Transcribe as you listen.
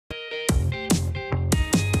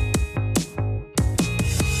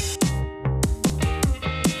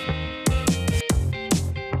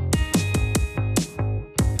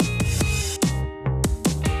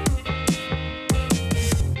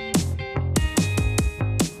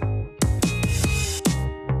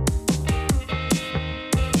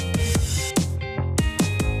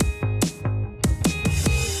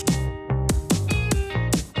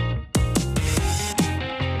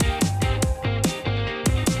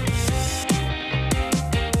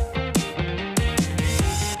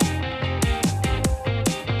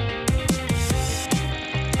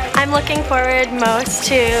I'm looking forward most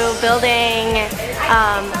to building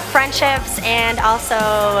friendships and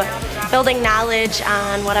also building knowledge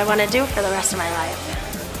on what I want to do for the rest of my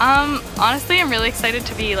life. Honestly, I'm really excited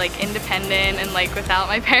to be like independent and like without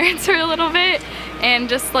my parents for a little bit, and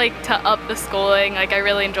just like to up the schooling. Like I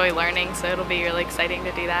really enjoy learning, so it'll be really exciting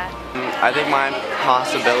to do that. I think my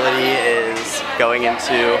possibility is going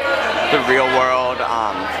into the real world,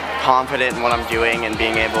 confident in what I'm doing and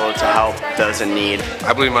being able to help those in need.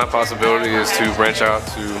 I believe my possibility is to branch out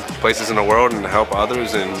to places in the world and help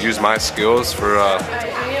others and use my skills for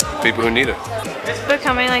people who need it.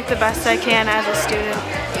 Becoming like the best I can as a student.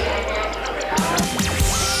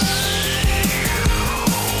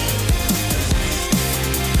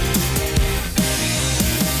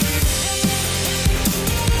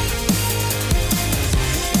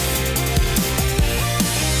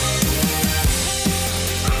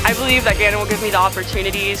 I believe that Gannon will give me the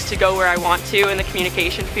opportunities to go where I want to in the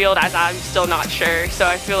communication field, as I'm still not sure. So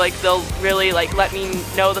I feel like they'll really let me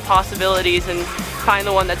know the possibilities and find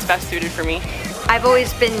the one that's best suited for me. I've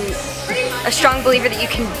always been a strong believer that you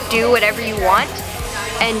can do whatever you want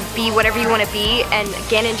and be whatever you want to be, and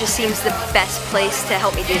Gannon just seems the best place to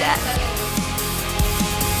help me do that.